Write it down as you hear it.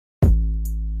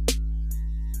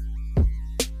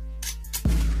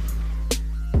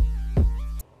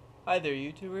Hi there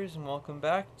YouTubers, and welcome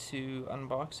back to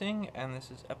unboxing, and this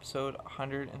is episode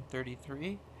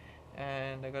 133,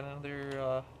 and I got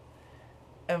another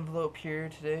envelope here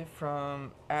today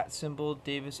from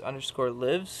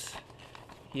 @Davis_lives.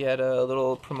 He had a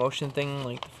little promotion thing,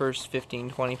 like the first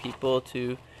 15-20 people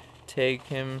to tag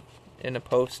him in a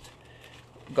post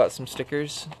got some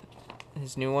stickers,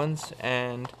 his new ones,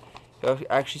 and he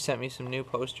actually sent me some new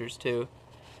posters too.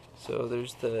 So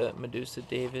there's the Medusa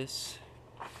Davis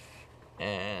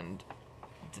and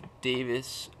the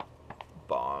Davis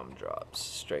bomb drops,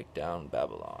 Strike Down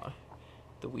Babylon,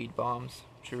 the weed bombs,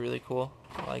 which are really cool.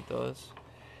 I like those.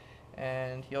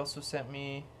 And he also sent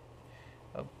me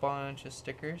a bunch of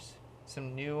stickers,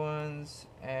 some new ones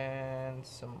and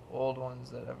some old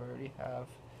ones that I've already have.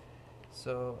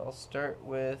 So I'll start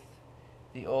with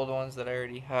the old ones that I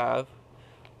already have,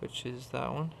 which is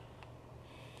that one,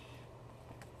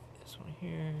 this one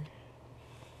here.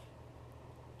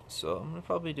 So I'm gonna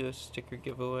probably do a sticker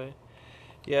giveaway.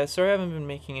 Yeah, sorry I haven't been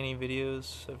making any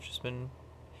videos. I've just been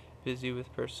busy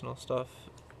with personal stuff.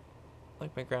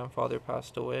 Like my grandfather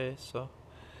passed away, so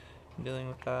I'm dealing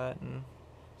with that and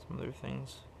some other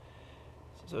things.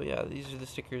 So yeah, these are the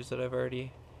stickers that I've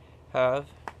already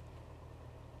have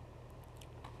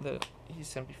that he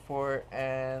sent before,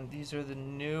 and these are the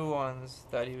new ones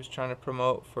that he was trying to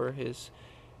promote for his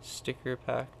sticker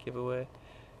pack giveaway,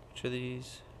 which are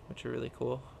these, which are really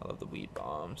cool. I love the weed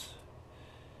bombs.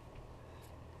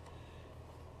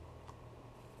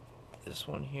 This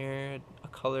one here, a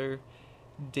color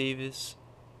Davis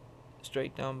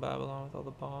Strike Down Babylon with all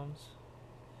the bombs.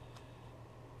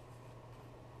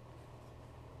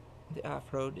 The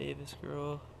Afro Davis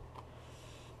girl.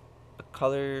 A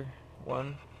color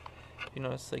one. You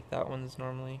notice, like, that one's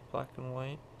normally black and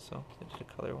white, so I did a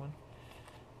color one.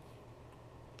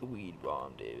 The Weed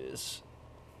Bomb Davis.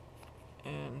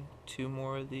 And two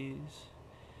more of these.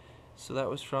 So that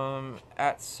was from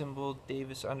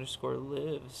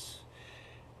 @Davis_lives.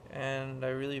 And I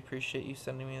really appreciate you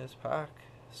sending me this pack.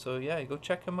 So yeah, go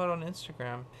check him out on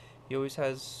Instagram. He always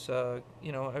has,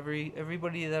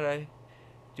 everybody that I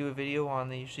do a video on,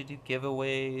 they usually do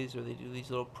giveaways or they do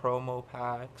these little promo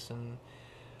packs. And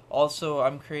also,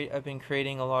 I've been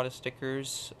creating a lot of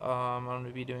stickers. I'm going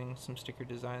to be doing some sticker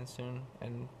design soon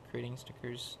and creating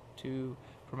stickers to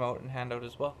promote and hand out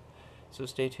as well. So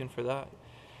stay tuned for that.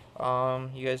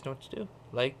 You guys know what to do.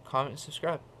 Like, comment, and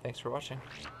subscribe. Thanks for watching.